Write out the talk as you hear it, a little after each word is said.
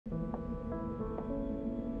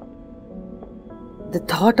The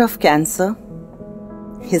thought of cancer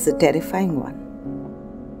is a terrifying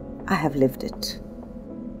one. I have lived it.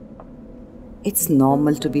 It's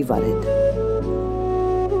normal to be worried.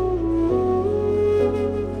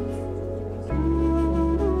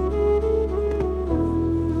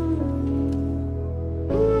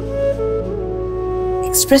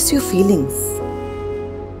 Express your feelings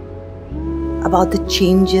about the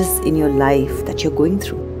changes in your life that you're going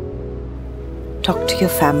through. Talk to your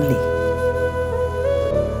family.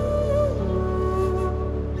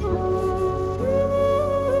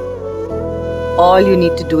 All you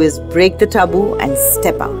need to do is break the taboo and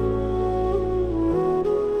step out.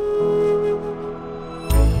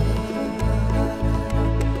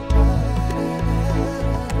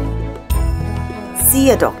 See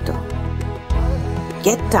a doctor.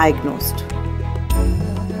 Get diagnosed.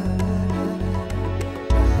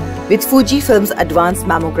 With FUJIFILM's advanced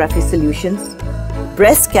mammography solutions,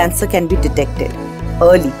 breast cancer can be detected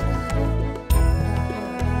early.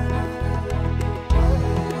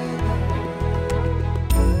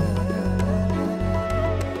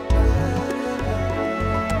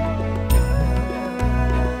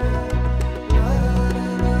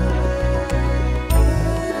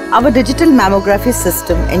 Our digital mammography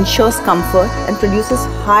system ensures comfort and produces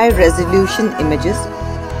high-resolution images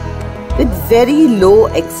with very low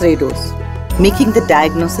X-ray dose, making the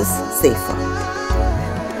diagnosis safer.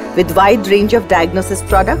 With wide range of diagnosis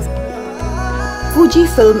products,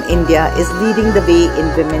 FUJIFILM India is leading the way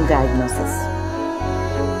in women diagnosis.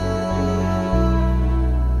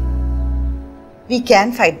 We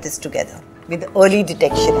can fight this together with early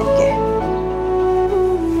detection and care.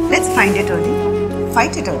 Let's find it early.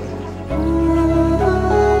 Fight it early.